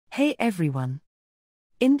Hey everyone!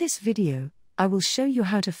 In this video, I will show you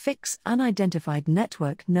how to fix Unidentified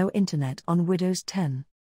Network No Internet on Windows 10.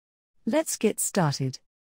 Let's get started.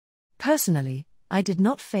 Personally, I did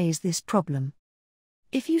not face this problem.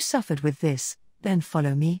 If you suffered with this, then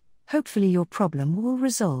follow me, hopefully your problem will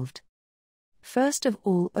resolved. First of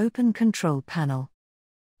all, open Control Panel.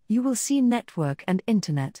 You will see Network and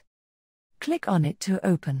Internet. Click on it to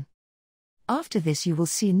open. After this you will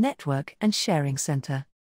see Network and Sharing Center.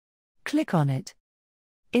 Click on it.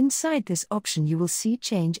 Inside this option you will see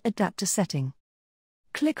Change Adapter Setting.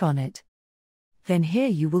 Click on it. Then here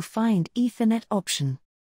you will find Ethernet option.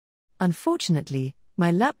 Unfortunately,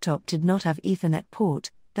 my laptop did not have Ethernet port,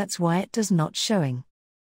 that's why it does not showing.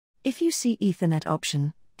 If you see Ethernet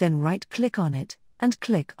option, then right-click on it, and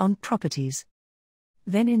click on Properties.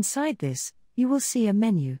 Then inside this, you will see a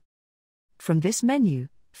menu. From this menu,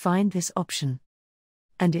 find this option.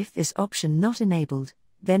 And if this option not enabled,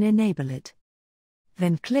 then enable it.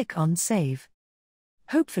 Then click on Save.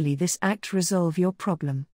 Hopefully this act resolve your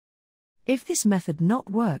problem. If this method not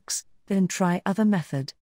works, then try other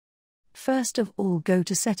method. First of all go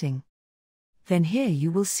to Setting. Then here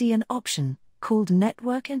you will see an option, called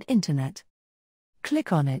Network and Internet.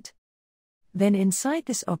 Click on it. Then inside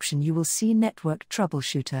this option you will see Network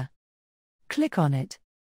Troubleshooter. Click on it.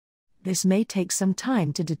 This may take some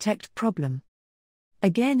time to detect problem.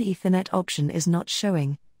 Again Ethernet option is not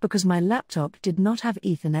showing, because my laptop did not have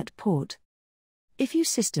Ethernet port. If your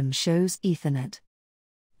system shows Ethernet,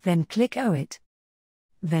 then click it.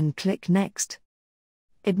 Then click Next.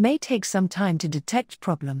 It may take some time to detect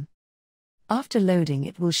problem. After loading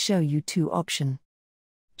it will show you two options.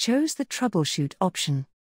 Choose the Troubleshoot option.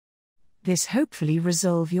 This hopefully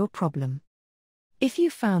resolve your problem. If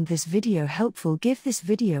you found this video helpful, give this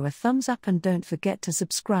video a thumbs up and don't forget to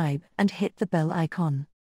subscribe and hit the bell icon.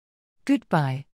 Goodbye.